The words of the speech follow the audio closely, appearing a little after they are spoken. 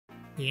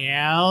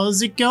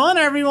How's it going,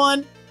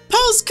 everyone?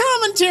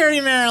 Post-commentary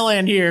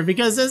Marriland here,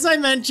 because as I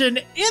mentioned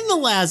in the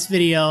last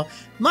video,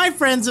 my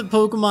friends at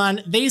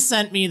Pokemon, they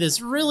sent me this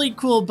really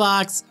cool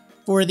box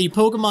for the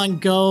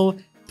Pokemon Go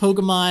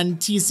Pokemon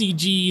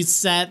TCG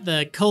set,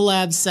 the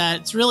collab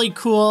set. It's really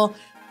cool,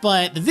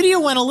 but the video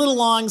went a little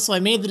long, so I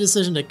made the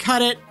decision to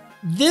cut it.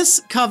 This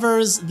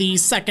covers the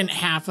second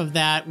half of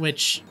that,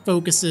 which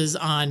focuses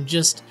on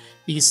just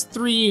these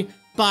 3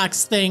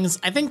 box things.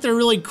 I think they're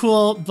really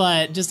cool,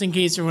 but just in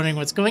case you're wondering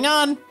what's going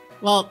on,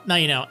 well, now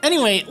you know.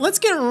 Anyway, let's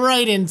get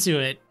right into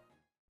it.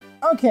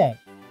 Okay,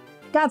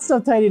 got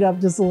stuff tidied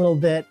up just a little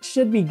bit,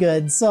 should be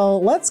good. So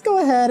let's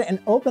go ahead and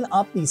open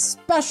up these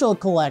special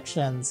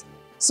collections.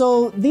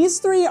 So these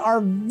 3 are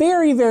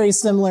very, very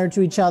similar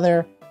to each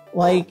other.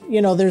 Like,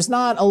 you know, there's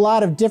not a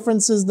lot of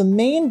differences. The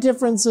main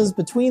differences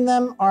between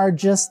them are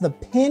just the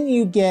pin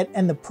you get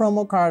and the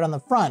promo card on the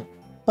front.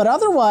 But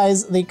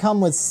otherwise, they come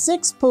with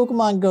 6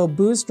 Pokemon Go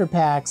booster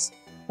packs,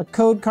 a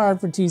code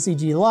card for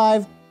TCG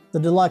Live, the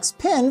deluxe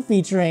pin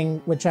featuring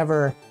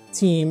whichever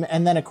team,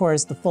 and then of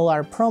course the full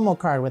art promo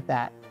card with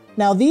that.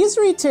 Now these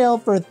retail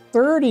for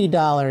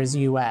 $30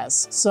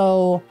 US,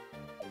 so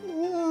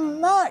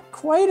not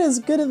quite as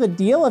good of a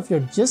deal if you're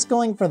just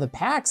going for the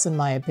packs in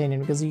my opinion,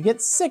 because you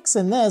get 6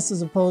 in this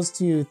as opposed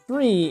to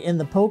 3 in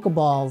the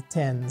Pokeball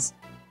tins.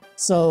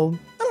 So,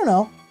 I don't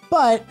know.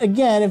 But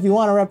again, if you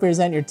want to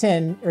represent your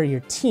tin, or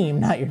your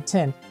team, not your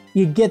tin,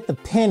 you get the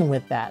pin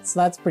with that. So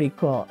that's pretty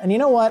cool. And you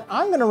know what?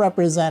 I'm going to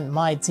represent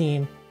my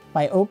team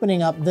by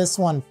opening up this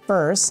one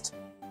first.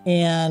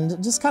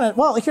 And just kind of,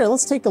 well, here,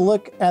 let's take a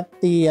look at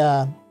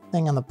the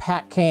thing on the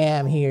pack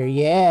cam here.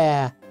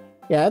 Yeah,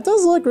 it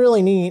does look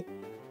really neat.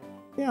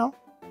 You know,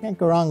 can't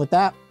go wrong with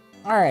that.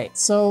 All right,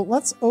 so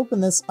let's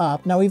open this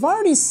up. Now, we've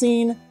already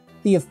seen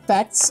the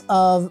effects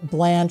of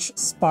Blanche,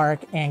 Spark,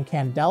 and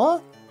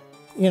Candela.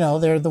 You know,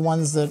 they're the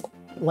ones that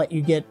let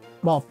you get,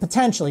 well,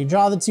 potentially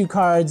draw the 2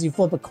 cards, you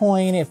flip a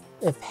coin.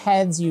 If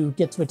heads, you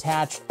get to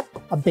attach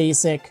a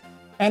basic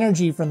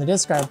energy from the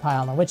discard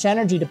pile. Now, which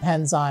energy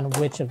depends on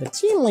which of the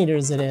team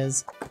leaders it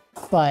is.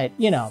 But,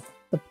 you know,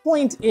 the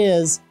point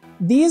is,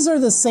 these are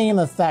the same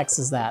effects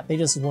as that. They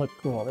just look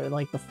cool. They're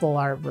like the full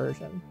art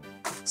version.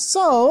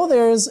 So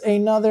there's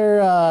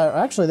another,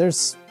 actually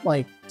there's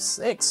like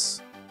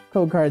 6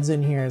 code cards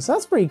in here. So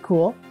that's pretty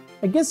cool.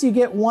 I guess you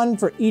get 1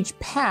 for each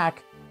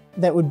pack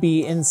that would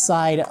be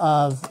inside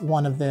of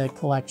one of the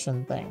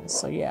collection things.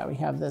 So yeah, we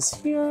have this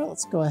here.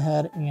 Let's go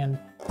ahead and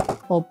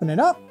open it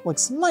up.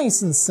 Looks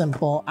nice and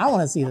simple. I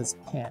want to see this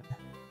pin.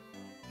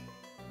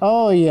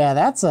 Oh yeah,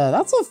 that's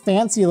a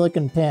fancy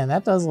looking pin.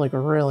 That does look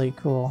really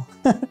cool.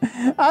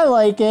 I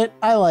like it.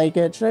 I like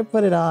it. Should I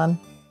put it on?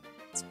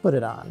 Let's put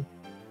it on.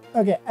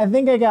 Okay, I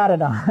think I got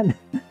it on.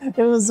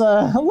 It was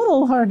a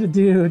little hard to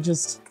do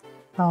just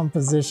how I'm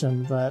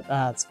positioned, but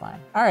it's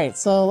fine. All right,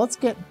 so let's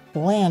get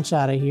Blanche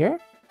out of here.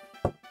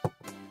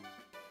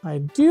 I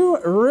do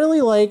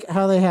really like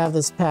how they have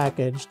this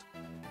packaged.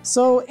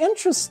 So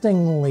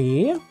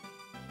interestingly,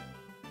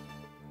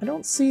 I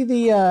don't see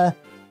the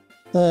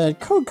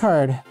code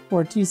card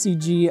for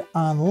TCG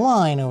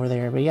Online over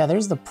there, but yeah,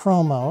 there's the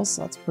promo,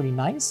 so that's pretty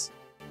nice.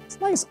 It's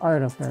nice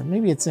art of her.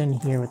 Maybe it's in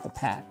here with the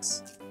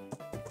packs.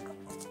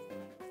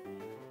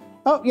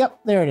 Oh, yep,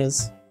 there it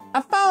is. I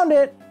found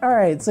it! All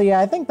right, so yeah,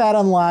 I think that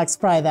unlocks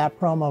probably that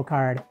promo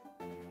card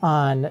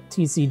on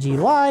TCG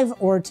Live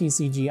or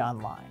TCG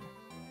Online.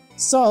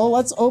 So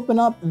let's open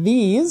up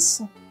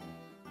these.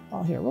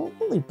 Oh, here, we'll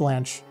leave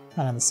Blanche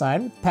kind of on the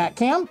side with the pack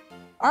cam.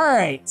 All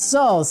right,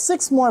 so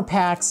 6 more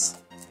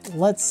packs.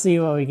 Let's see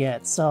what we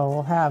get. So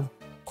we'll have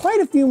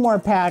quite a few more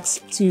packs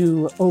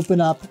to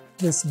open up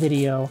this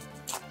video.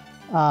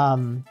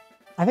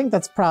 I think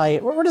that's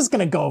probably, we're just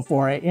gonna go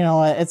for it. You know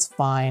what, it's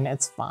fine,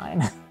 it's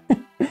fine.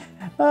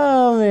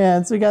 Oh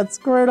man, so we got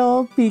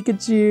Squirtle,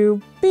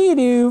 Pikachu,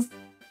 Bidoof,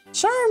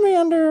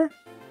 Charmander,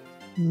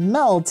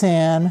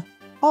 Meltan,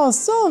 oh,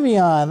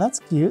 Sylveon, that's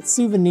cute.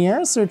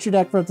 Souvenir, search your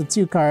deck for up to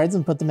 2 cards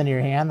and put them into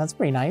your hand. That's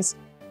pretty nice.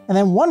 And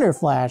then Wonder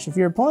Flash. If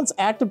your opponent's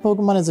active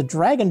Pokemon is a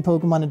Dragon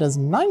Pokemon, it does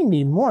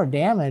 90 more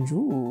damage.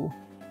 Ooh.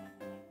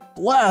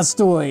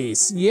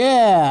 Blastoise,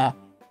 yeah.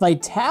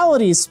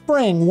 Vitality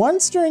Spring.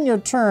 Once during your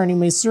turn, you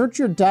may search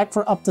your deck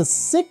for up to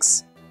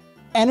 6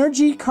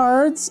 energy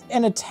cards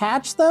and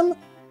attach them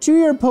to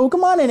your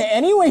Pokemon in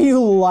any way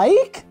you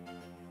like?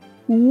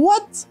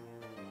 What?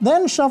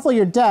 Then shuffle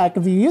your deck.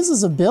 If you use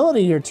this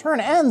ability, your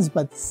turn ends,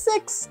 but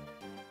 6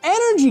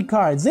 energy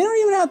cards. They don't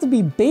even have to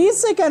be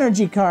basic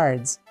energy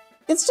cards.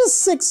 It's just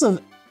 6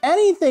 of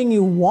anything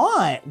you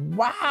want.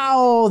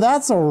 Wow,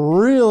 that's a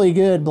really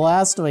good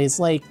Blastoise.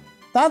 Like,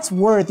 that's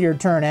worth your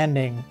turn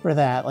ending for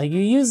that. Like, you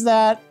use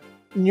that,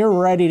 and you're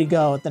ready to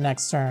go at the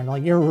next turn.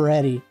 Like, you're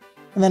ready.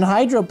 And then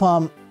Hydro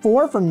Pump,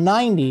 4 for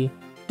 90,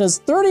 does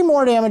 30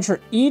 more damage for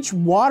each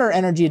water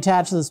energy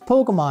attached to this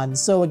Pokemon.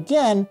 So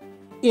again,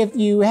 if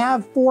you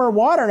have 4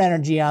 water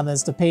energy on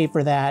this to pay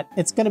for that,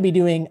 it's going to be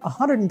doing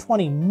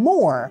 120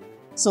 more.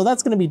 So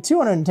that's going to be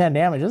 210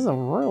 damage. This is a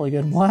really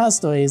good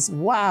Blastoise.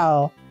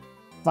 Wow.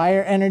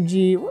 Fire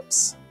energy.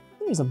 Whoops.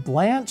 There's a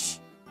Blanche.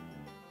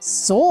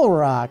 Soul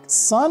Rock,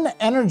 Sun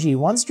Energy.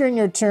 Once during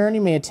your turn,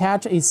 you may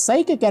attach a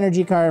Psychic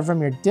Energy card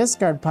from your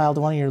discard pile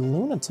to one of your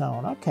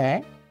Lunatone.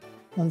 Okay.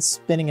 And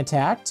Spinning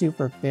Attack, 2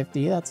 for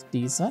 50. That's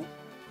decent.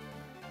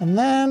 And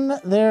then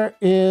there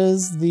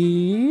is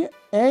the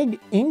Egg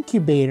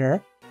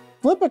Incubator.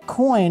 Flip a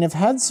coin if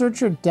head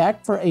search your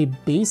deck for a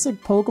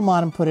basic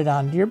Pokemon and put it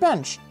onto your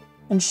bench.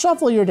 And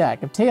shuffle your deck.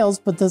 If tails,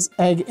 put this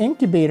Egg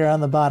Incubator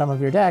on the bottom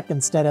of your deck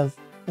instead of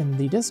in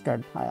the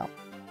discard pile.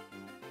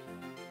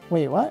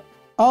 Wait, what?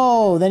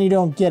 Oh, then you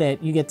don't get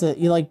it. You get to,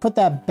 you like put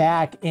that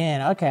back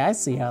in. Okay, I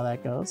see how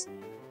that goes.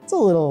 It's a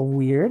little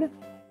weird.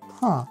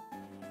 Huh.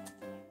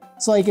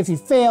 So like if you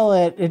fail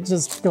it, it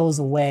just goes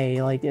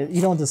away. Like you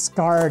don't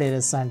discard it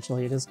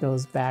essentially. It just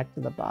goes back to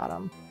the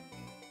bottom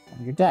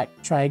of your deck.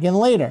 Try again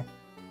later.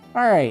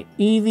 All right,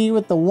 Eevee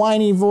with the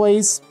whiny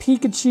voice.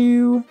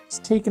 Pikachu is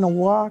taking a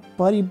walk.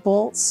 Buddy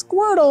Bolt.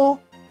 Squirtle.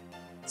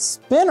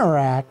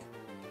 Spinarak.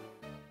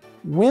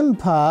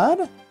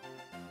 Wimpod.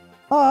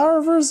 Oh,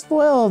 reverse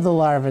foil of the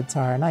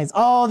Larvitar. Nice.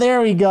 Oh, there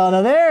we go.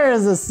 Now there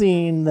is a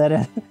scene that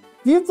if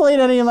you've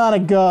played any amount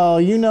of Go,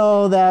 you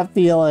know that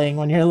feeling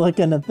when you're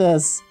looking at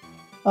this.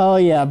 Oh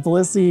yeah,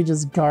 Blissey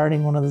just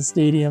guarding one of the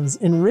stadiums.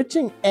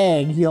 Enriching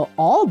Egg. Heal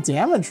all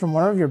damage from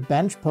one of your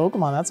bench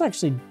Pokemon. That's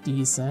actually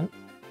decent.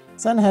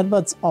 Send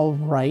Headbutt's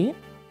alright.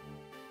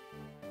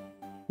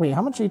 Wait,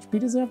 how much HP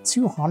does it have?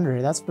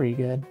 200. That's pretty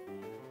good.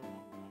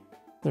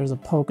 There's a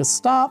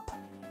Pokestop.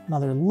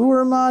 Another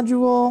Lure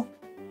Module.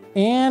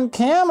 And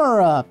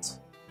Camerupt.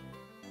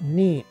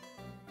 Neat.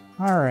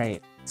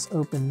 Alright, let's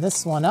open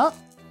this one up.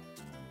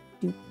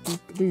 Yeah,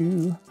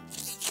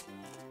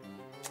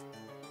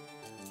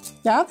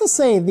 I have to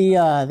say,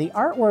 the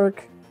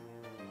artwork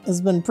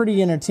has been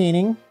pretty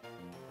entertaining.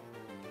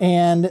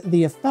 And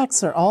the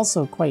effects are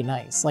also quite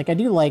nice. Like, I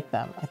do like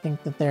them. I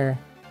think that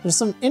there's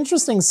some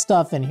interesting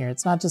stuff in here.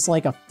 It's not just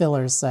like a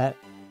filler set.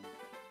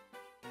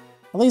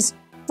 At least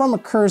from a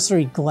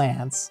cursory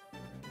glance.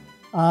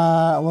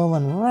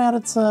 Alolan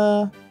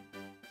Rattata,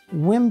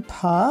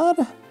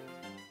 Wimpod,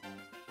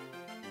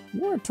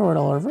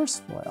 Wartortle Reverse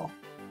Foil.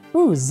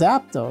 Ooh,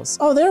 Zapdos.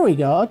 Oh, there we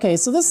go. Okay,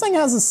 so this thing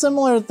has a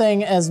similar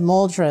thing as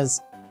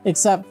Moltres,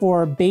 except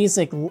for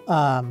basic,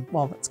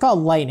 well, it's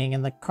called Lightning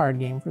in the card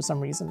game for some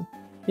reason.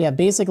 Yeah,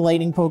 basic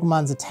Lightning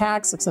Pokemon's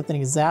attacks, except that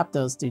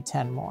Zapdos do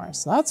 10 more.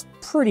 So that's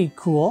pretty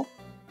cool.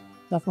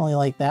 Definitely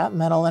like that.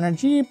 Metal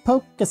Energy,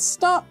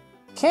 Pokestop,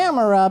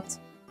 Camerupt,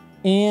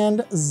 and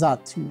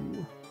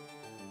Xatu.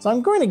 So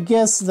I'm going to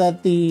guess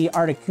that the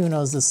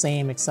Articuno is the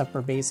same except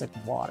for basic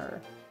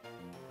water.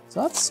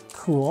 So that's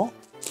cool.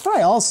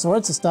 Probably all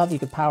sorts of stuff you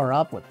could power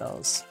up with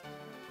those.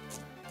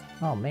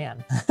 Oh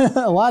man,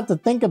 a lot to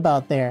think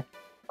about there.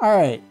 All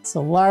right,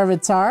 so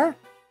Larvitar,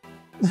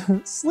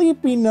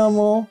 Sleepy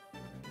Numel,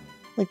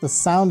 like the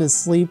sound is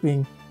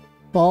sleeping,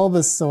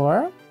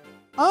 Bulbasaur,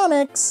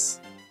 Onix,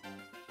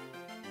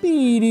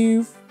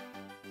 Bidoof,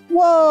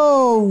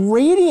 whoa,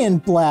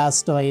 Radiant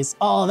Blastoise.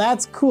 Oh,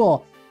 that's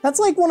cool. That's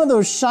like one of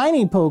those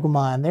shiny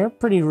Pokemon. They're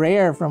pretty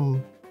rare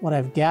from what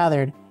I've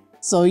gathered.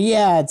 So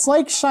yeah, it's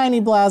like shiny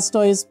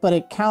Blastoise, but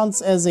it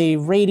counts as a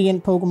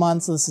Radiant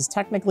Pokemon, so this is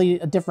technically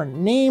a different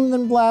name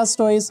than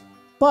Blastoise,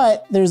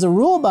 but there's a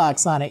rule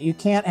box on it. You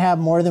can't have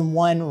more than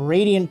one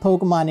Radiant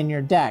Pokemon in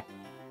your deck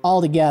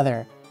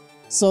altogether.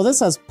 So this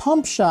has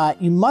Pump Shot.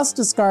 You must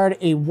discard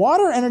a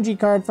Water Energy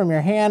card from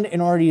your hand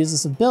in order to use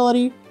this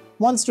ability.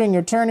 Once during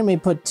your turn, you may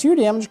put 2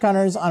 damage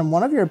counters on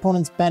one of your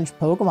opponent's bench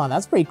Pokemon.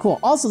 That's pretty cool.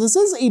 Also, this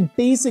is a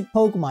basic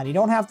Pokemon. You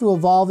don't have to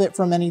evolve it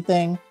from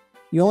anything.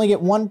 You only get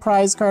 1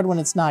 prize card when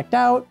it's knocked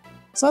out,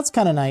 so that's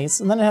kind of nice.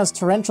 And then it has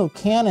Torrential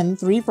Cannon,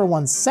 3 for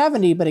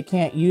 170, but it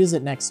can't use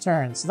it next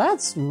turn. So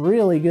that's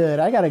really good.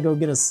 I gotta go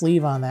get a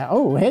sleeve on that.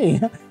 Oh, hey,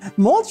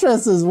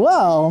 Moltres as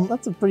well.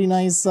 That's a pretty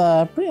nice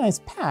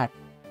pack.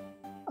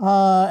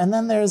 And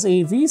then there's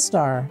a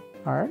V-Star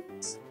card.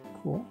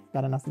 Cool,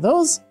 got enough of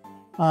those.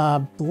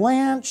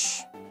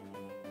 Blanche,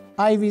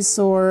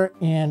 Ivysaur,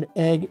 and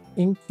Egg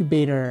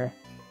Incubator.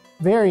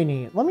 Very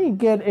neat. Let me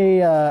get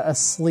a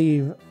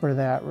sleeve for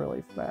that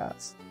really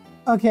fast.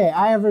 Okay,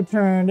 I have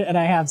returned and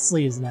I have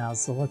sleeves now,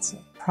 so let's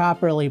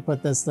properly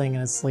put this thing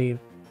in a sleeve.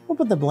 We'll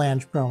put the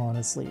Blanche promo in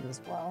a sleeve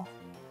as well.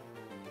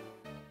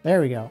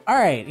 There we go. All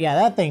right, yeah,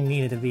 that thing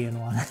needed to be in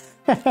one.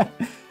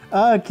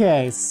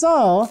 Okay,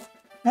 so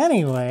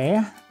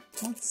anyway,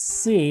 let's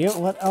see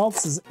what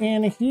else is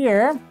in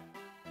here.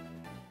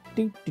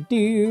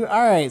 All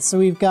right, so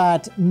we've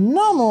got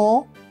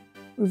Numel,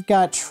 we've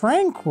got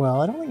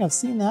Tranquil. I don't think I've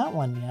seen that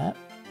one yet.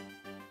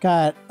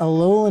 Got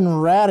Alolan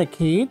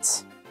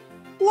Raticate,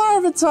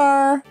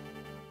 Larvitar,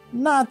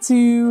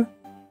 Natu.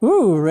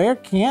 Ooh, Rare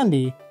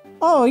Candy.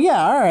 Oh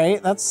yeah, all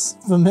right, that's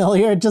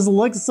familiar. It just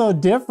looks so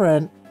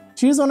different.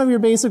 Choose one of your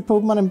basic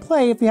Pokemon in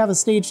play. If you have a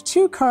stage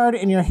 2 card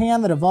in your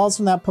hand that evolves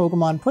from that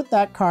Pokemon, put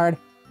that card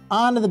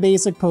onto the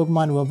basic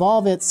Pokemon to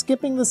evolve it,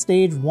 skipping the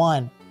stage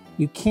 1.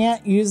 You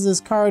can't use this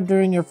card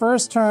during your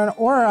first turn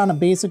or on a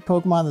basic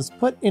Pokemon that's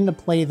put into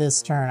play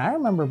this turn. I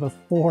remember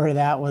before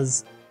that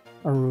was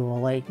a rule,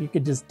 like you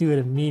could just do it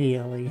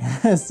immediately.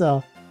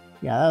 So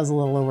Yeah, that was a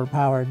little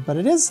overpowered, but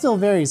it is still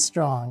very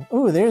strong.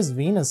 Ooh, there's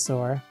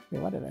Venusaur.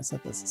 Wait, why did I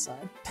set this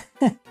aside?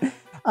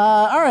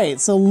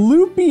 Alright, so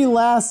Loopy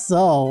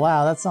Lasso.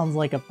 Wow, that sounds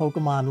like a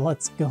Pokemon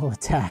Let's Go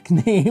attack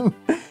name.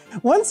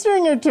 Once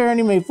during your turn,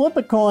 you may flip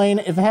a coin.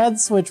 If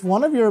heads, switch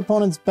one of your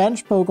opponent's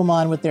bench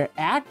Pokemon with their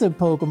active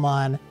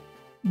Pokemon.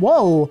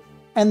 Whoa!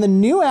 And the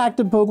new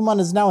active Pokemon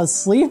is now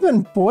asleep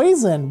and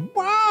poisoned.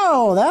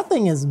 Wow, that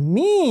thing is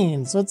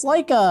mean. So it's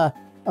like a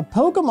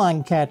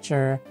Pokemon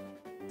catcher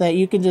that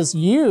you can just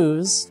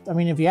use. I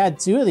mean, if you had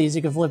two of these,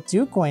 you could flip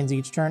 2 coins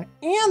each turn,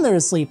 and they're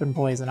asleep and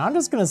poison. I'm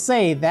just gonna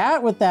say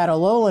that with that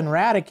Alolan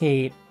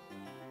Raticate,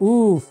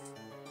 oof,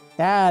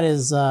 that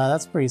is,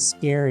 that's pretty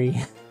scary.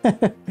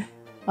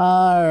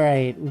 All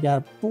right, we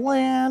got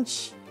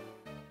Blanche,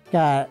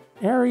 got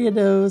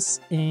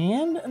Ariados,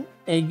 and an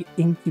Egg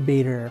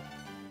Incubator.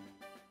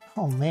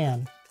 Oh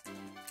man,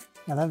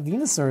 yeah, that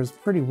Venusaur is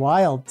pretty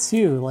wild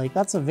too. Like,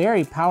 that's a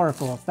very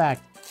powerful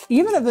effect.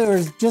 Even if there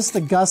was just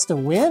a gust of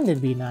wind,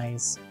 it'd be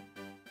nice.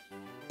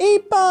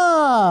 8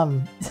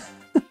 Bomb!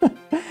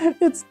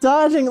 It's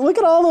dodging. Look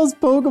at all those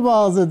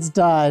Pokeballs it's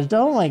dodged.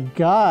 Oh my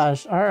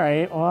gosh.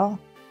 Alright, well,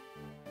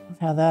 I've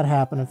had that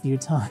happen a few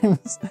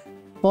times.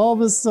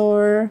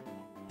 Bulbasaur,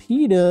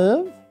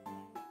 Pidove,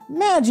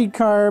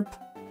 Magikarp,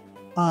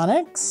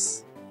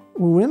 Onix,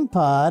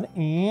 Wimpod,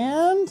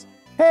 and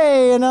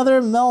hey,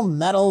 another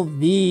Melmetal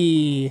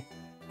V.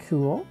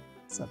 Cool.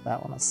 Set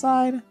that one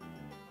aside.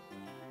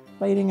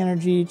 Fighting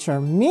Energy,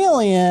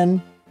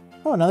 Charmeleon.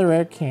 Oh, another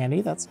rare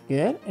candy, that's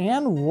good.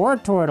 And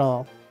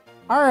Wartortle.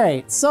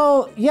 Alright,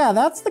 so yeah,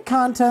 that's the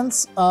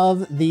contents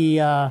of the,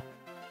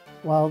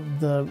 well,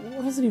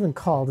 what is it even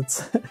called?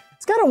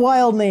 It's got a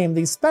wild name,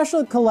 the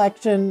Special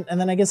Collection, and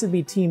then I guess it'd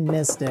be Team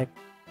Mystic.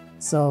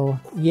 So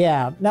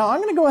yeah, now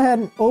I'm gonna go ahead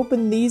and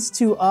open these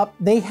two up.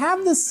 They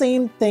have the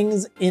same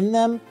things in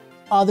them,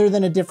 other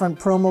than a different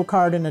promo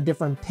card and a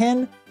different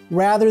pin.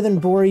 Rather than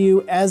bore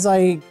you as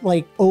I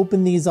like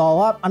open these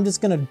all up, I'm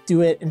just gonna do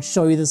it and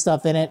show you the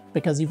stuff in it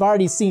because you've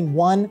already seen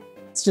one.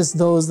 It's just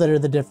those that are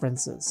the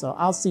differences. So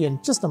I'll see you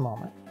in just a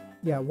moment.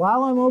 Yeah,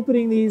 while I'm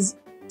opening these,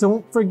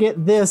 don't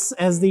forget this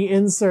as the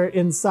insert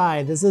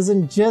inside. This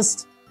isn't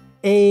just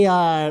a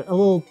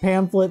little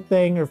pamphlet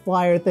thing or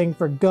flyer thing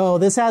for Go.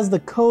 This has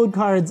the code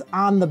cards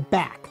on the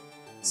back.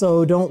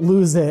 So don't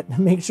lose it.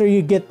 Make sure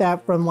you get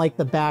that from like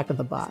the back of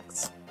the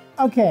box.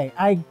 Okay,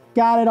 I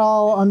got it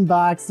all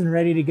unboxed and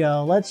ready to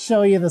go. Let's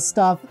show you the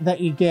stuff that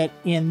you get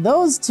in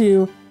those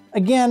two.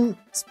 Again,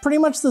 it's pretty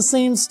much the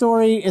same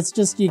story. It's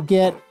just you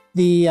get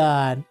the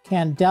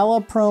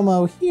Candela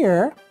promo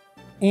here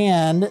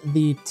and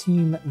the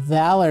Team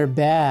Valor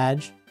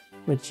badge,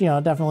 which, you know,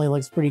 definitely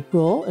looks pretty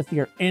cool if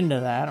you're into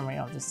that. I mean,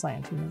 I'm just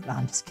saying, no,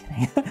 I'm just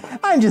kidding.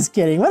 I'm just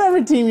kidding.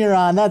 Whatever team you're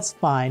on, that's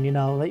fine, you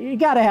know. You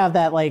gotta have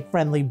that, like,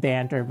 friendly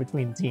banter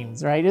between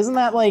teams, right? Isn't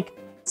that, like,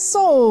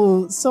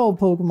 so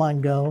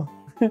Pokemon Go?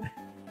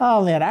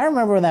 Oh man, I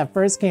remember when that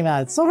first came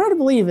out. It's so hard to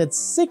believe it's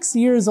 6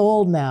 years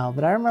old now,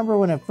 but I remember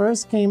when it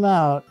first came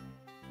out,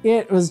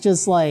 it was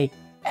just like,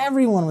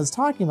 everyone was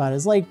talking about it.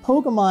 It's like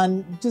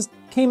Pokemon just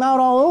came out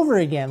all over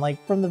again,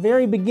 like from the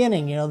very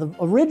beginning, you know, the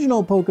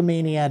original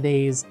Pokemania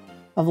days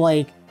of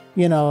like,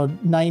 you know,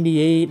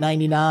 98,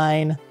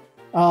 99.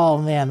 Oh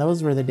man,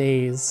 those were the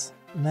days.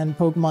 And then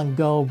Pokemon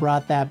Go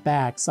brought that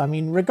back. So, I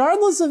mean,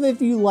 regardless of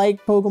if you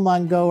like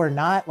Pokemon Go or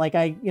not, like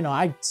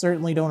I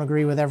certainly don't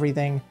agree with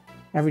everything,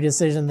 every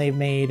decision they've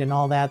made and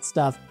all that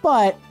stuff.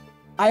 But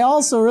I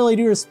also really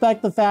do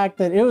respect the fact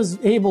that it was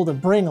able to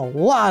bring a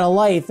lot of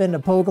life into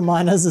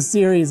Pokemon as a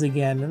series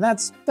again. And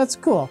that's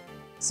cool.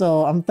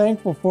 So I'm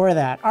thankful for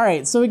that. All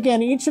right, so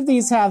again, each of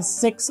these have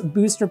 6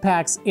 booster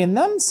packs in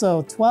them,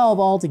 so 12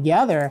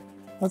 altogether.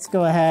 Let's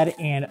go ahead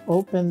and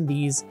open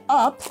these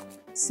up.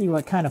 See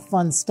what kind of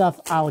fun stuff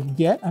I'll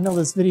get. I know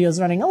this video is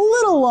running a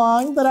little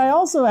long, but I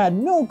also had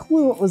no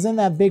clue what was in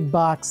that big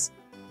box.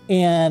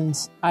 And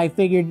I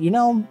figured, you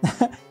know,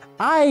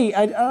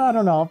 I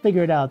don't know, I'll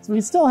figure it out. So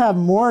we still have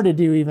more to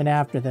do even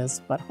after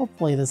this, but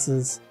hopefully this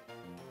is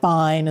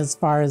fine as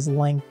far as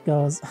length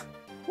goes.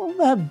 Well,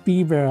 that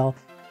B-Barrel.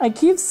 I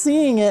keep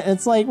seeing it,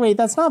 it's like, wait,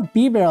 that's not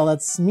B-Barrel,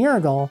 that's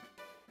Smeargle.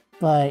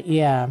 But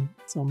yeah,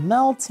 so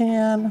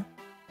Meltan.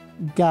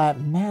 Got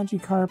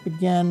Magikarp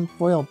again,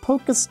 Foil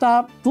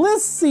Pokestop,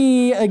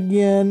 Blissey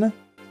again.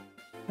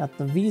 Got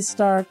the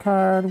V-Star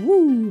card,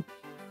 woo!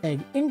 Egg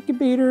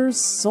Incubators,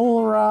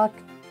 Solrock,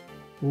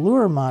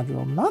 Lure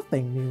Module,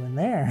 nothing new in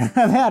there.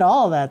 I've had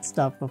all that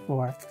stuff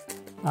before.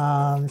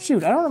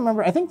 Shoot, I don't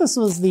remember, I think this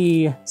was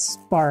the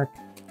Spark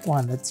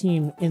one, the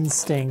Team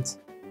Instinct,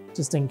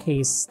 just in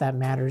case that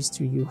matters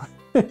to you.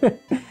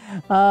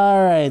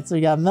 Alright, so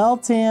we got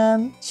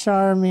Meltan,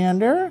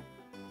 Charmander,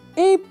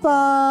 8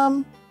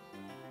 Bomb,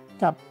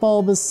 got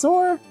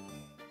Bulbasaur,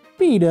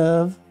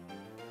 Pidove,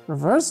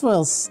 Reverse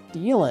Whale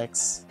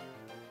Steelix.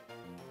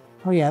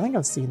 Oh yeah, I think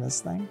I've seen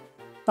this thing.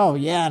 Oh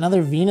yeah,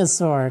 another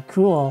Venusaur,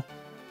 cool.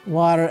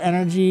 Water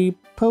Energy,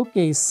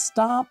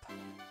 Pokestop,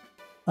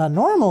 a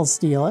normal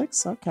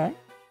Steelix, okay.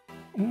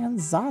 And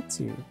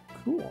Xatu,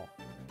 cool.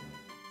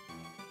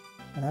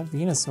 And that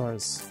Venusaur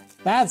is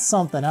That's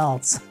something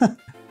else.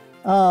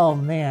 Oh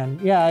man,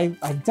 yeah, I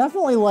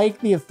definitely like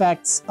the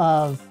effects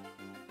of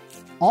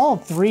all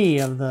 3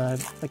 of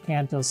the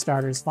Kanto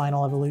starters'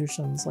 final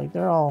evolutions. Like,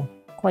 they're all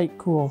quite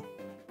cool.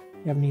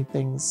 You have neat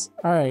things.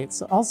 Alright,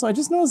 so also I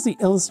just noticed the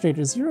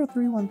illustrator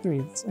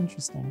 0313. That's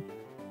interesting.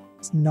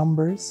 It's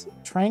numbers.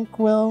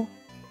 Tranquil,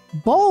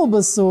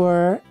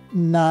 Bulbasaur,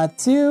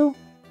 Natu,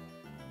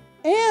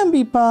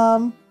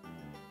 Ambipom,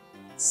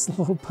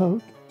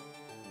 Slowpoke,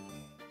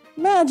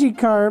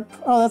 Magikarp.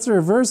 Oh, that's a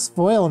reverse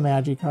foil of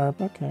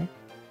Magikarp. Okay.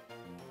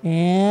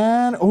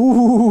 And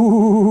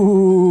ooh,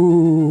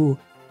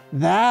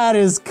 that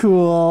is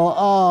cool.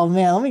 Oh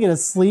man, let me get a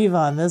sleeve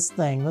on this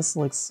thing. This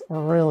looks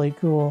really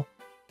cool.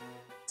 I'll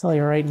tell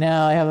you right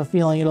now, I have a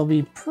feeling it'll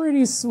be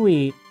pretty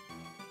sweet.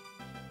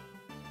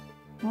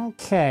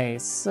 Okay,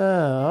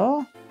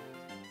 so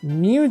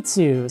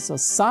Mewtwo. So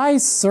Psy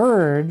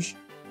Surge.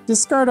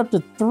 Discard up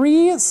to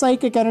 3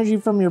 Psychic Energy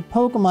from your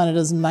Pokemon. It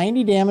does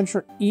 90 damage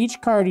for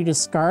each card you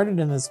discarded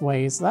in this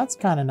way, so that's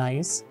kind of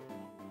nice.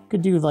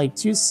 Could do like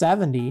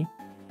 270.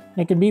 And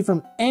it can be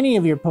from any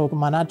of your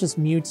Pokemon, not just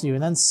Mewtwo.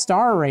 And then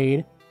Star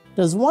Raid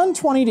does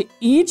 120 to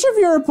each of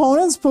your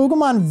opponent's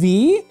Pokemon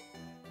V?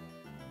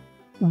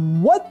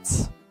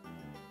 What?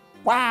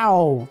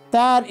 Wow,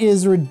 that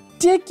is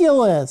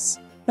ridiculous.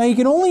 Now you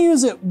can only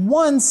use it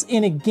once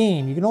in a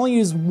game. You can only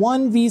use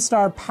 1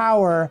 V-Star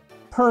power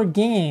per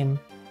game.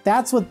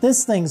 That's what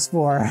this thing's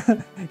for.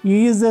 You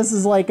use this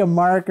as like a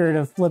marker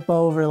to flip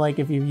over like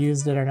if you've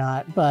used it or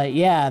not. But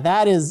yeah,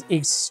 that is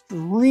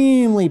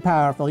extremely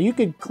powerful. You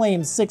could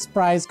claim 6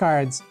 prize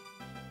cards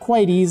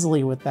quite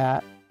easily with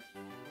that.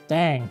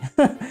 Dang.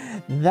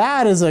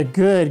 That is a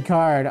good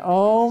card.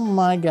 Oh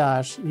my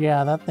gosh.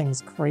 Yeah, that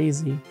thing's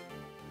crazy.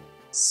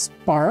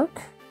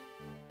 Spark,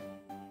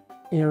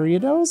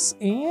 Ariados,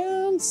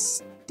 and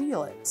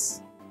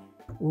Steelix.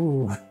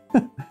 Ooh.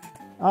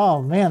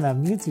 Oh man, that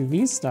Mewtwo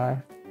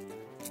V-Star.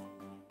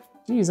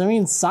 Jeez, I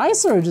mean, Psy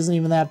Surge isn't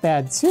even that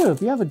bad too.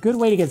 If you have a good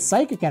way to get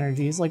Psychic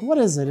Energies, like what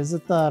is it? Is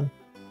it the...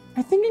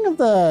 I'm thinking of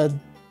the...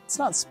 It's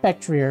not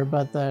Spectrier,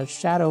 but the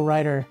Shadow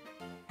Rider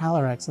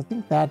Calyrex. I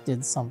think that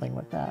did something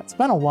with that. It's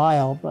been a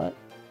while, but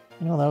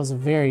I know that was a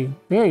very,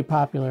 very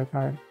popular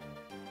card.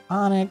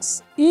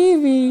 Onix,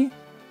 Eevee,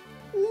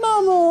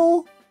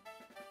 Numel,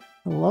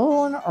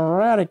 Alolan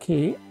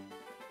Eradicate.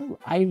 Ooh,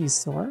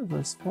 Ivysaur,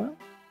 reverse foil.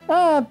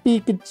 Ah,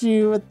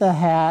 Pikachu with the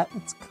hat.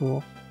 That's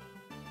cool.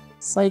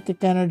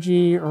 Psychic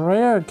Energy,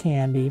 Rare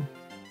Candy,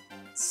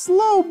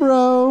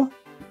 Slowbro,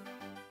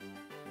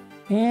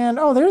 and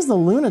oh, there's the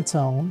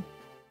Lunatone.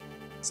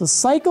 So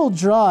Cycle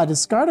Draw,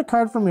 discard a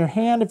card from your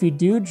hand. If you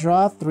do,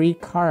 draw 3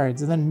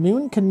 cards. And then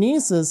Moon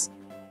Kinesis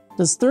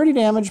does 30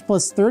 damage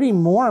plus 30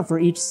 more for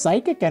each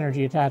Psychic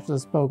Energy attached to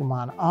this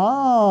Pokemon.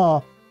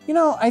 Oh, you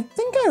know, I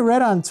think I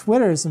read on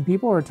Twitter some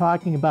people were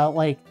talking about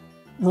like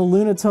the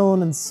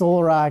Lunatone and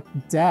Solrock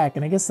deck,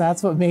 and I guess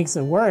that's what makes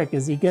it work,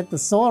 is you get the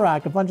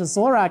Solrock, a bunch of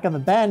Solrock on the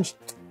bench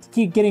to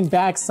keep getting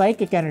back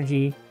Psychic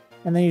Energy,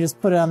 and then you just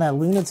put it on that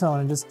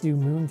Lunatone and just do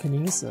Moon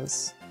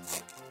Kinesis.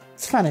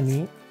 It's kind of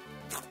neat.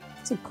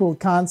 It's a cool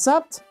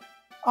concept.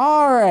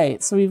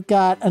 Alright, so we've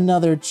got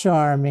another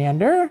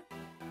Charmander.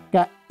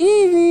 Got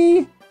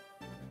Eevee,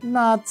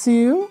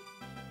 Natu,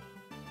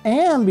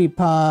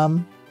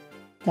 Ambipom,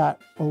 got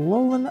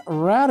Alolan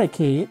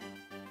Eradicate,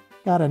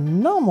 got a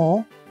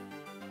Numel.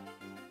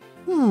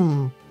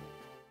 I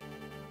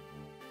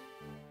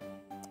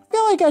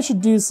feel like I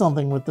should do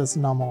something with this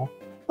Numel.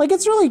 Like,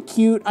 it's really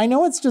cute. I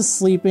know it's just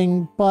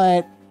sleeping,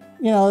 but,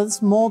 you know,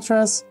 it's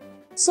Moltres.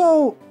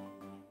 So,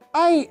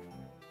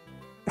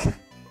 this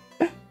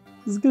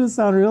is gonna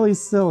sound really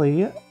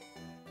silly.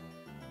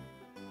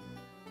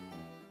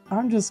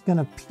 I'm just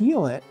gonna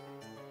peel it.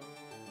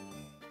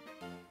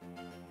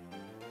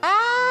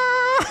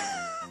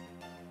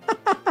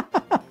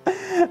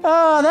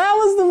 Oh, that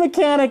was the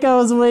mechanic I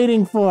was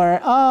waiting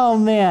for. Oh,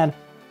 man.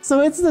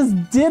 So it's this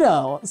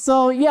Ditto.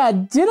 So, yeah,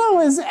 Ditto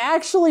is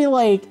actually,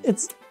 like,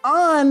 it's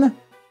on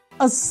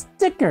a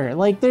sticker.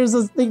 Like, there's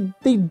a...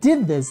 They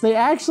did this. They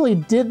actually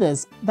did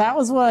this. That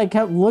was what I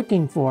kept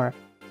looking for.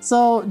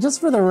 So,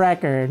 just for the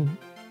record,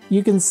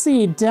 you can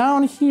see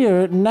down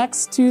here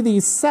next to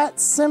the set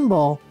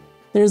symbol,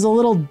 there's a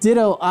little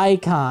Ditto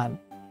icon.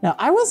 Now,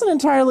 I wasn't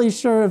entirely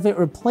sure if it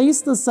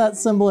replaced the set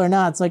symbol or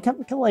not, so I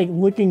kept like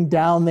looking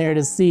down there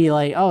to see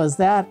like, oh, is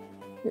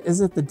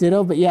it the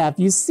Ditto? But yeah, if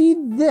you see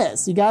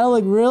this, you gotta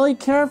look really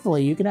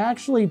carefully. You can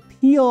actually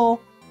peel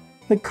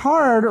the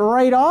card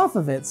right off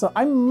of it. So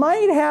I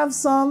might have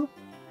some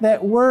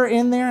that were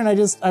in there and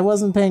I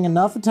wasn't paying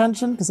enough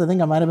attention because I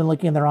think I might have been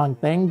looking at the wrong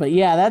thing. But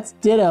yeah, that's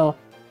Ditto.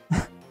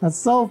 That's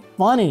so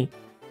funny.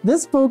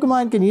 This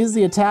Pokemon can use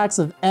the attacks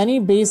of any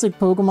basic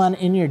Pokemon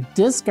in your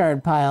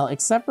discard pile,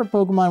 except for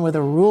Pokemon with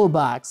a rule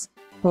box.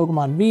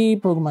 Pokemon V,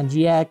 Pokemon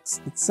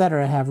GX,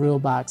 etc. have rule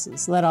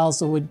boxes. So that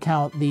also would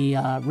count the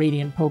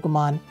Radiant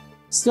Pokemon.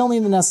 Still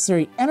need the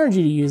necessary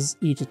energy to use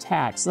each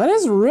attack. So that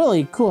is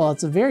really cool.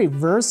 It's a very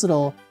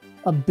versatile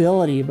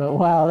ability, but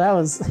wow, that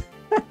was...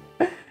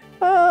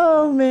 Oh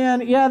Oh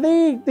man, yeah,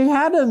 they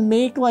had to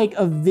make like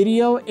a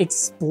video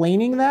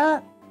explaining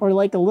that, or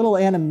like a little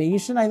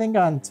animation, I think,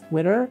 on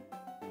Twitter.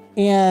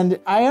 And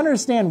I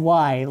understand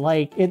why.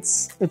 Like,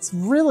 it's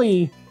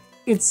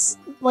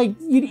like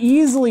you'd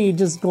easily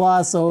just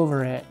gloss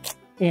over it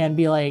and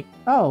be like,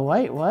 oh,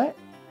 wait, what?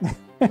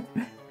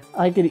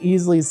 I could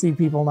easily see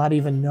people not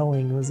even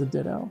knowing it was a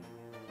Ditto.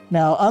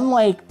 Now,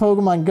 unlike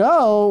Pokemon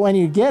Go, when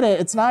you get it,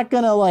 it's not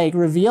gonna like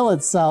reveal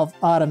itself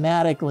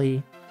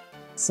automatically.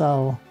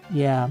 So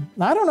yeah,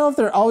 I don't know if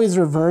they're always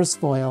reverse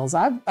foils.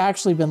 I've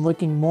actually been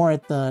looking more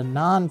at the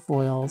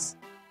non-foils.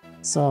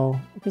 So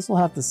I guess we'll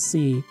have to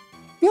see.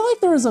 I feel like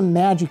there was a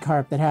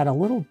Magikarp that had a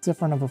little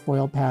different of a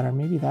foil pattern.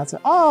 Maybe that's it.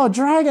 Oh,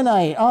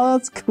 Dragonite. Oh,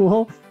 that's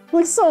cool.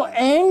 Looks so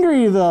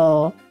angry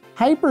though.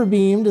 Hyper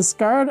Beam,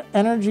 discard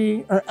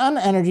energy or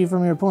unenergy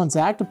from your opponent's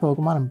active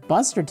Pokemon, and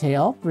Buster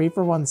Tail, 3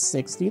 for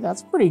 160.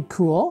 That's pretty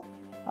cool.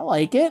 I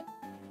like it.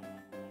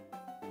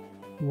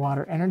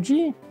 Water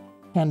Energy,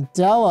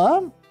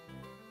 Candela,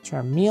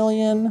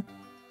 Charmeleon,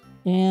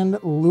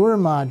 and Lure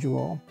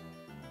Module.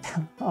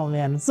 Oh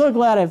man, I'm so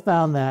glad I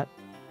found that.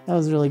 That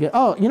was really good.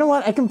 Oh, you know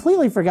what? I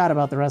completely forgot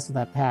about the rest of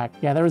that pack.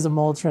 Yeah, there was a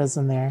Moltres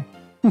in there.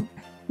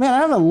 Man, I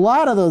have a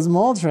lot of those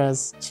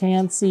Moltres.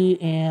 Chansey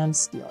and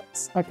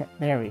Steelix. Okay,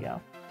 there we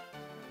go.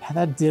 Yeah,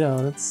 that Ditto,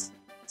 that's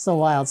so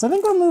wild. So I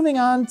think we're moving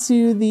on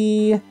to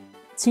the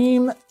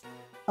Team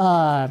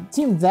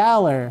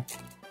Valor.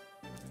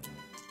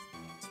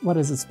 What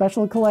is it,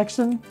 Special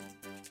Collection?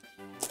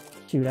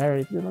 Shoot, I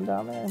already threw them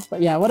down there.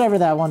 But yeah, whatever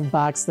that one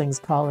box thing's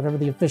called, whatever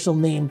the official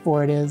name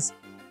for it is.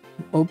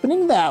 I'm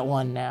opening that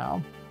one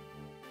now.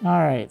 All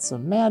right, so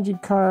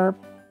Magikarp,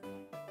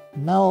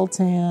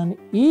 Meltan,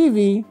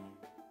 Eevee,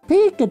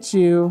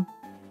 Pikachu.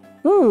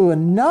 Ooh,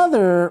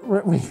 another...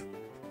 Wait,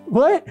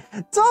 what?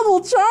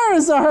 Double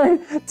Charizard!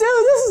 Dude,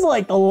 this is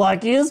like the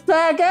luckiest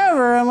pack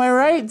ever, am I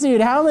right?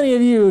 Dude, how many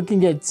of you can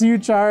get 2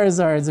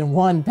 Charizards in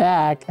one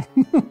pack?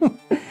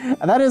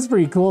 That is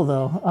pretty cool,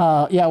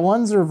 though. Yeah,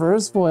 one's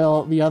reverse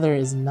foil, the other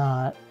is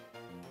not.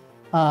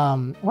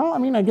 Well, I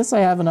mean, I guess I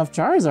have enough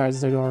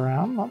Charizards to go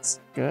around. That's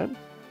good.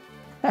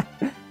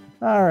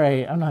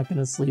 Alright, I'm not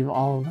gonna sleeve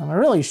all of them. I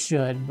really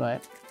should,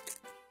 but...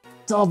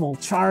 Double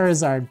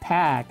Charizard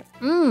pack.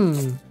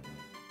 Mmm.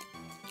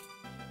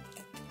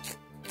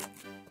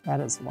 That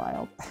is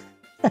wild.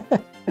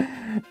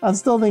 I'm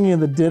still thinking of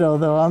the Ditto,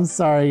 though. I'm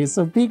sorry.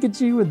 So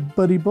Pikachu with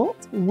Buddy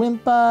Bolt,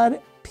 Wimpod,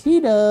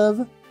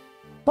 Pidove,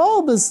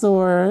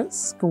 Bulbasaur,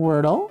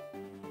 Squirtle.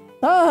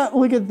 Ah,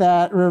 look at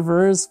that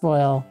reverse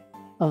foil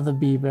of the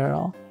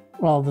B-Barrel.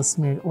 Well,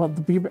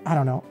 the B-Barrel, I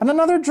don't know. And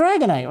another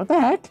Dragonite. What the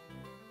heck?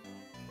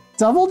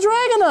 Double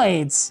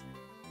Dragonites!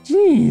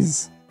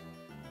 Jeez.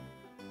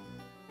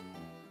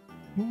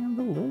 And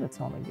the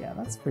Lunatone again.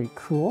 That's pretty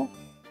cool.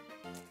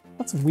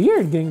 That's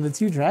weird getting the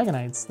 2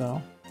 Dragonites,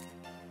 though.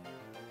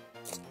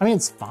 I mean,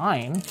 it's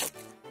fine.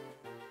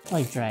 I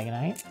like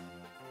Dragonite.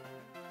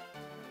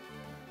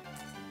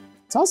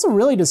 It's also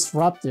really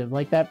disruptive.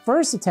 Like that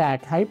first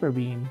attack, Hyper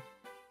Beam,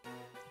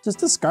 just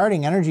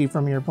discarding energy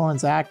from your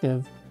opponent's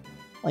active.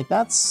 Like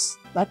that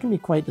can be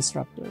quite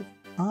disruptive.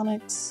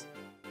 Onix,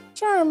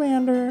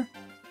 Charmander,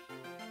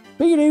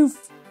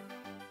 Bidoof,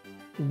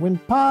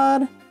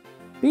 Wimpod,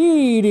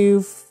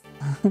 Bidoof.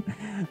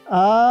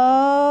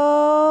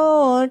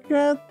 Oh, look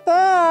at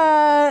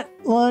that!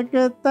 Look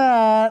at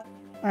that!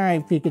 All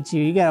right,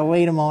 Pikachu, you gotta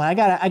wait a moment.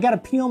 I gotta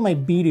peel my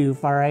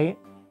Bidoof. All right.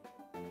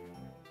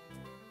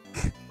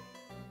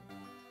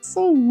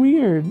 So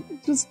weird,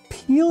 just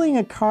peeling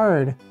a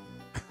card.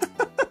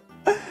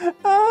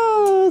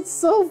 Oh, it's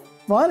so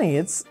funny.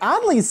 It's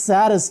oddly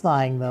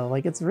satisfying though.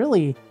 Like it's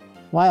really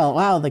wild.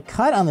 Wow, the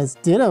cut on this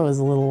Ditto is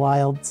a little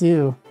wild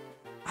too.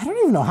 I don't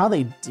even know how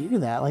they do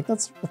that. Like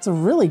that's a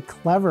really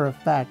clever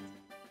effect.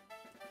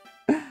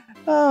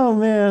 Oh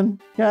man,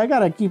 yeah, I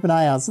gotta keep an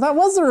eye out. So that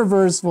was the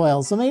reverse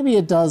foil, so maybe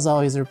it does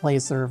always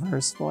replace the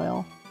reverse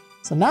foil.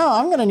 So now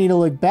I'm gonna need to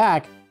look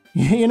back.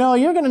 You know,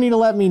 you're gonna need to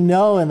let me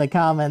know in the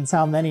comments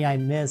how many I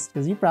missed,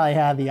 because you probably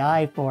had the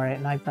eye for it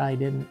and I probably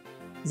didn't.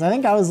 Because I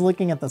think I was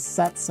looking at the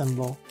set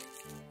symbol.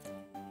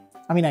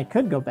 I mean, I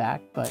could go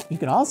back, but you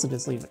could also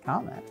just leave a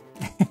comment.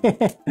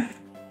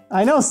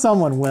 I know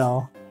someone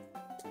will.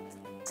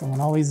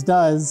 Someone always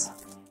does.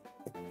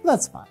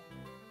 That's fine.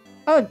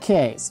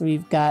 Okay, so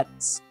we've got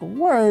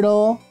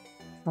Squirtle,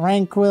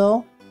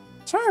 Tranquil,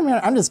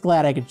 Charmander. I'm just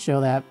glad I could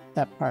show that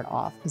part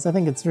off, because I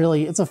think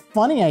it's a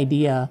funny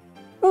idea.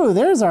 Ooh,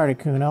 there's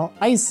Articuno,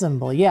 Ice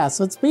Symbol. Yeah,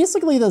 so it's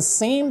basically the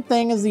same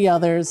thing as the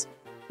others,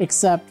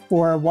 except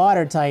for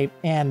water type,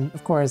 and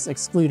of course,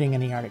 excluding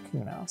any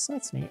Articuno. So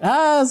that's neat.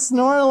 Ah,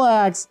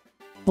 Snorlax!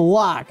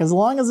 Block. As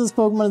long as this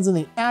Pokemon is in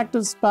the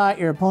active spot,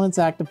 your opponent's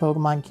active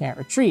Pokemon can't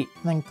retreat.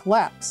 And then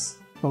collapse.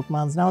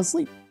 Pokemon's now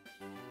asleep.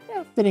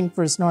 Yeah, fitting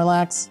for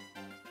Snorlax.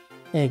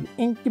 Egg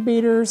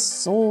Incubator,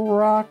 Soul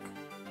Rock,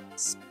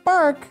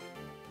 Spark.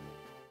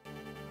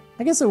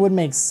 I guess it would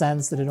make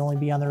sense that it'd only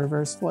be on the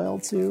reverse foil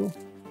too.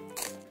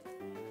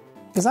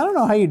 Because I don't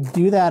know how you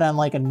do that on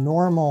like a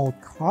normal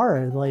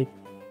card. Like,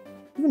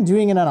 even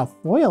doing it on a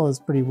foil is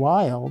pretty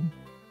wild.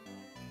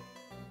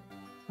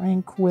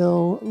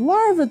 Tranquil,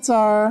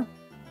 Larvitar,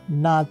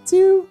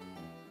 Natu,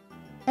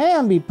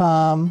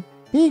 Ambipom,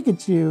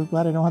 Pikachu.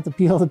 Glad I don't have to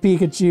peel the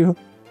Pikachu.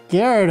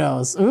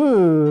 Gyarados.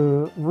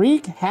 Ooh.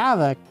 Wreak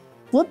Havoc.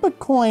 Flip a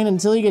coin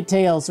until you get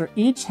tails. For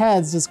each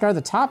heads, discard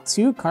the top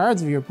 2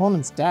 cards of your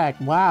opponent's deck.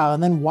 Wow.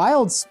 And then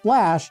Wild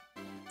Splash.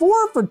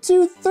 4 for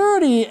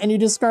 230, and you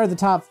discard the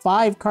top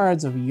 5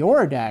 cards of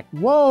your deck.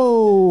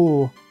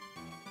 Whoa.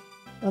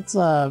 That's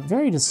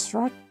very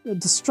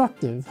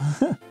destructive.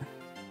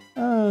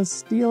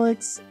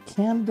 Steelix,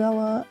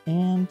 Candela,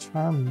 and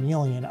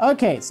Charmeleon.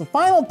 Okay, so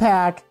final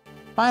pack.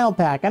 Final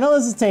pack. I know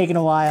this is taking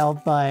a while,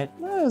 but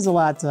there's a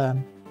lot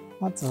to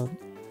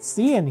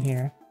see in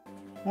here.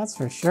 That's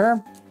for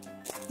sure.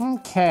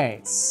 Okay,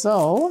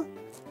 so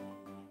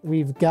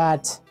we've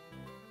got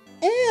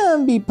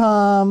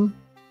Ambipom.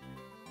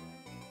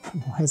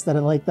 Why is that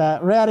like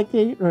that?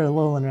 Raticate, or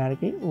Alolan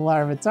Raticate.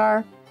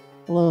 Larvitar.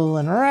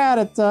 Alolan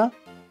Rattata.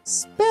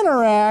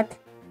 Spinarak.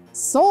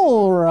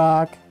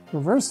 Solrock.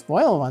 Reverse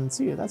foil one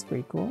too. That's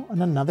pretty cool.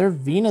 And another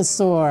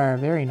Venusaur.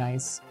 Very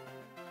nice.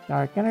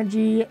 Dark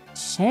Energy.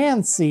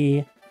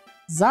 Chansey.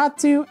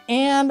 Xatu.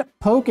 And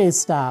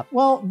Pokestop.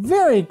 Well,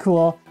 very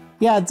cool.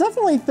 Yeah, I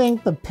definitely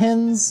think the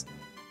pins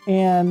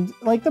and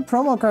like the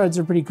promo cards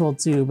are pretty cool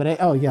too. But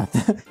oh yeah,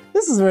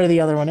 this is where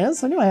the other one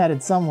is. I knew I had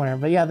it somewhere.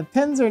 But yeah, the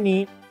pins are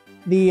neat.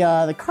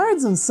 The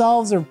cards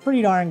themselves are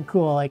pretty darn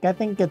cool. Like I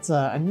think it's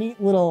a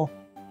neat little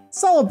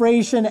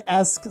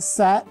celebration-esque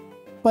set.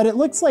 But it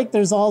looks like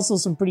there's also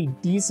some pretty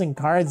decent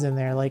cards in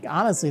there. Like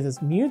honestly, this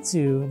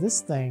Mewtwo,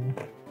 this thing.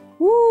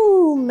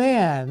 Woo,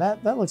 man,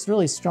 that looks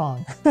really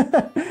strong.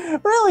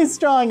 Really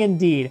strong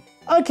indeed.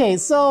 Okay,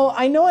 so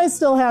I know I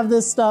still have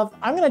this stuff.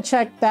 I'm gonna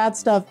check that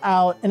stuff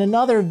out in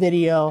another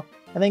video.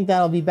 I think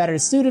that'll be better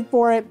suited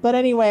for it. But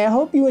anyway, I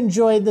hope you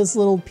enjoyed this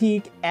little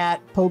peek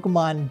at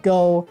Pokemon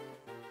Go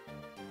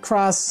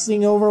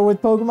crossing over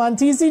with Pokemon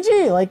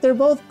TCG. Like they're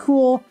both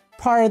cool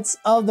parts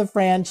of the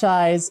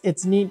franchise.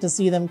 It's neat to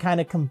see them kind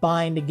of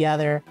combine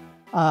together.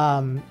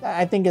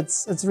 I think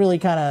it's really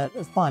kind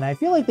of fun. I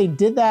feel like they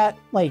did that,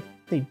 like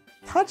they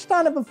touched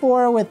on it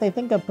before with I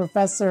think a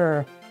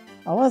Professor,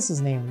 what's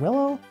his name,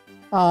 Willow?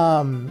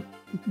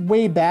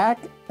 Way back,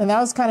 and that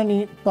was kind of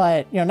neat,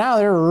 but you know, now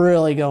they're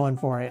really going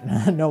for it.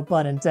 No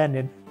pun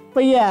intended.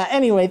 But yeah,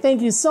 anyway,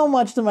 thank you so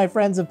much to my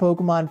friends at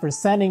Pokemon for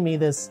sending me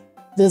this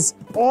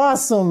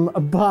awesome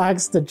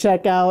box to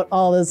check out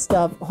all this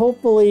stuff.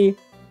 Hopefully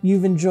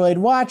you've enjoyed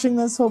watching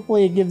this.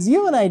 Hopefully it gives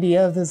you an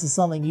idea if this is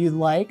something you'd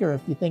like, or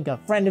if you think a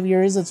friend of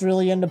yours that's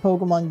really into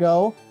Pokemon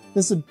Go,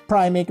 this would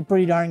probably make a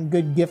pretty darn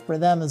good gift for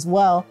them as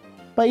well.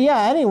 But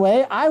yeah,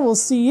 anyway, I will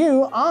see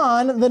you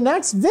on the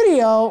next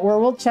video where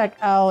we'll check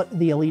out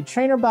the Elite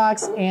Trainer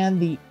box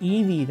and the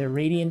Eevee, the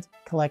Radiant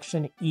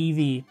Collection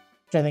Eevee,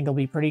 which I think will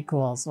be pretty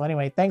cool. So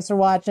anyway, thanks for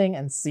watching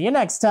and see you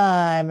next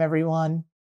time, everyone.